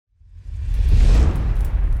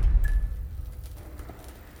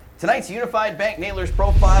Tonight's Unified Bank Nailers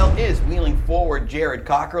profile is wheeling forward Jared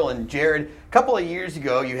Cockrell. And Jared, a couple of years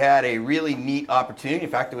ago, you had a really neat opportunity.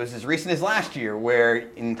 In fact, it was as recent as last year, where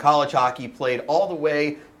in college hockey played all the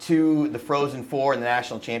way to the Frozen Four in the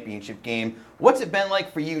national championship game. What's it been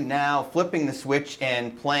like for you now, flipping the switch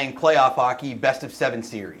and playing playoff hockey, best of 7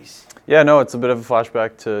 series? Yeah, no, it's a bit of a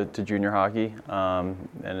flashback to junior hockey, and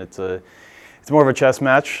it's more of a chess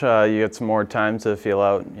match. You get some more time to feel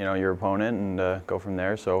out, your opponent and go from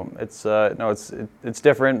there. So it's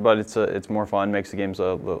different, but it's more fun. Makes the games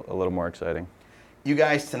a little more exciting. You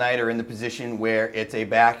guys tonight are in the position where it's a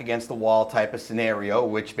back against the wall type of scenario,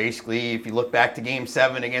 which basically, if you look back to Game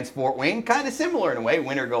 7 against Fort Wayne, kind of similar in a way,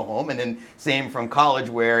 win or go home, and then same from college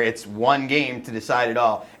where it's one game to decide it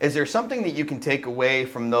all. Is there something that you can take away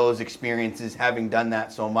from those experiences, having done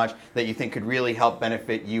that so much, that you think could really help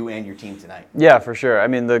benefit you and your team tonight? Yeah, for sure. I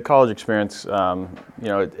mean, the college experience,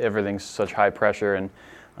 everything's such high pressure, and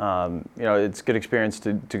it's a good experience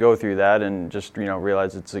to go through that and just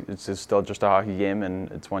realize it's still just a hockey game and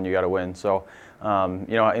it's one you got to win. So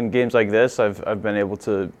in games like this, I've been able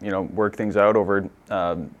to work things out over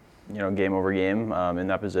game over game in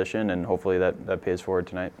that position, and hopefully that pays forward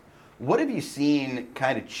tonight. What have you seen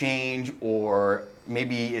kind of change, or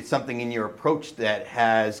maybe it's something in your approach that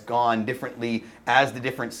has gone differently as the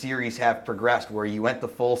different series have progressed, where you went the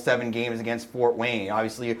full 7 games against Fort Wayne?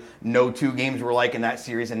 Obviously, no 2 games were like in that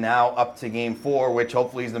series, and now up to Game 4, which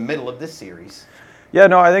hopefully is the middle of this series. Yeah,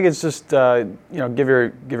 no, I think it's just give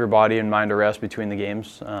your body and mind a rest between the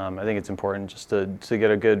games. I think it's important just to get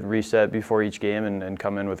a good reset before each game and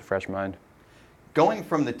come in with a fresh mind. Going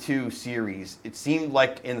from the 2 series, it seemed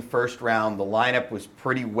like in the first round the lineup was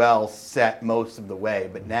pretty well set most of the way.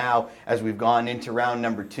 But now, as we've gone into round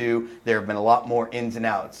number 2, there have been a lot more ins and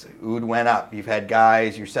outs. Ood went up. You've had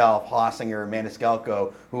guys, yourself, Hossinger,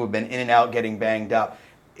 Maniscalco, who have been in and out getting banged up.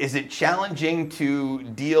 Is it challenging to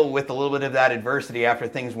deal with a little bit of that adversity after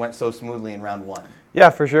things went so smoothly in round 1? Yeah,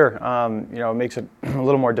 for sure. It makes it a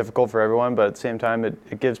little more difficult for everyone, but at the same time,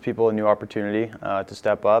 it gives people a new opportunity to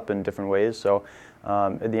step up in different ways. So,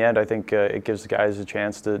 in the end, I think it gives the guys a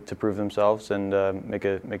chance to prove themselves and make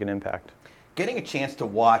an impact. Getting a chance to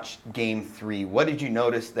watch Game 3, what did you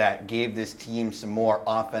notice that gave this team some more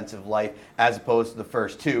offensive life as opposed to the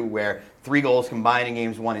first 2, where 3 goals combined in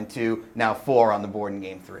Games 1 and 2, now 4 on the board in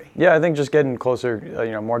Game 3? Yeah, I think just getting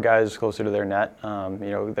closer, more guys closer to their net.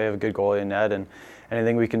 They have a good goalie in net, and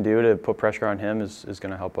anything we can do to put pressure on him is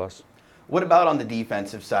going to help us. What about on the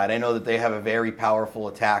defensive side? I know that they have a very powerful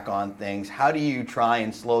attack on things. How do you try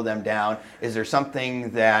and slow them down? Is there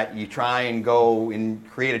something that you try and go and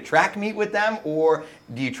create a track meet with them, or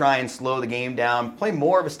do you try and slow the game down, play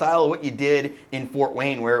more of a style of what you did in Fort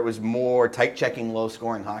Wayne, where it was more tight-checking,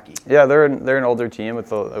 low-scoring hockey? Yeah, they're an older team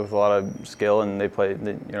with a lot of skill, and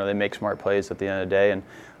they make smart plays at the end of the day. And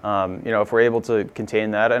if we're able to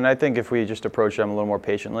contain that, and I think if we just approach them a little more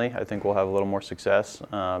patiently, I think we'll have a little more success.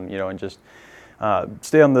 And just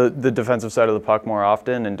stay on the defensive side of the puck more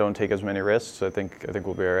often and don't take as many risks. I think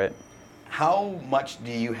we'll be all right. How much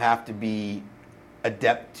do you have to be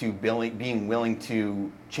adept to being willing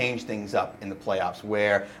to change things up in the playoffs,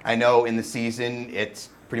 where I know in the season it's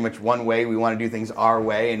pretty much one way, we want to do things our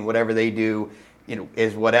way, and whatever they do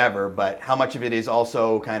is whatever, but how much of it is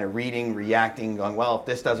also kind of reading, reacting, going, well, if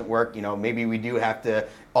this doesn't work, maybe we do have to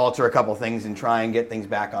alter a couple things and try and get things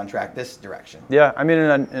back on track this direction? Yeah, I mean, in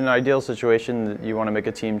an ideal situation, you want to make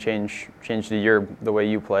a team change the way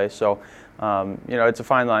you play. So, it's a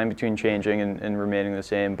fine line between changing and remaining the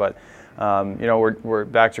same, but we're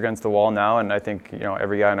backs against the wall now, and I think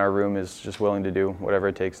every guy in our room is just willing to do whatever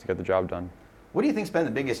it takes to get the job done. What do you think's been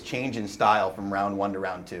the biggest change in style from round 1 to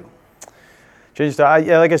round 2?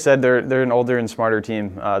 Yeah, like I said, they're an older and smarter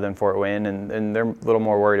team than Fort Wayne, and they're a little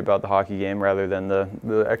more worried about the hockey game rather than the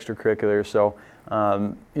extracurriculars. So,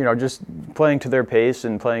 just playing to their pace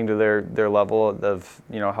and playing to their level of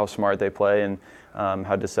how smart they play and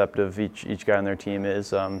how deceptive each guy on their team is.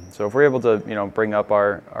 So if we're able to bring up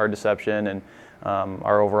our deception and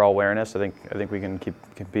our overall awareness, I think we can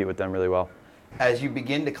compete with them really well. As you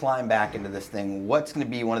begin to climb back into this thing, what's going to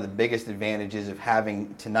be one of the biggest advantages of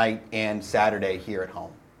having tonight and Saturday here at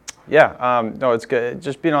home? Yeah, no, it's good.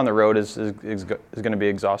 Just being on the road is going to be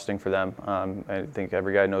exhausting for them. I think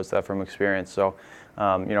every guy knows that from experience. So,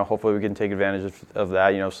 hopefully we can take advantage of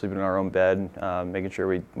that. Sleeping in our own bed, making sure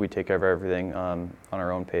we take care of everything on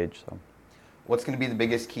our own page. So, what's going to be the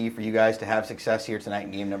biggest key for you guys to have success here tonight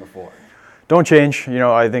in game number 4? Don't change.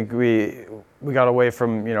 I think we got away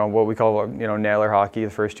from what we call nailer hockey the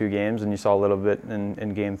first 2 games, and you saw a little bit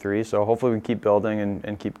in game 3. So hopefully we can keep building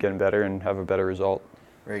and keep getting better and have a better result.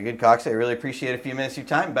 Very good, Cox. I really appreciate a few minutes of your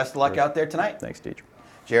time. Best of luck out there tonight. Thanks, Deej.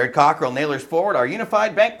 Jared Cockrell, Nailers forward, our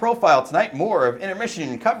Unified Bank profile tonight. More of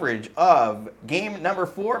intermission coverage of game number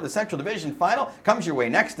 4 of the Central Division Final comes your way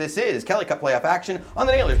next. This is Kelly Cup playoff action on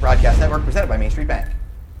the Nailers Broadcast Network presented by Main Street Bank.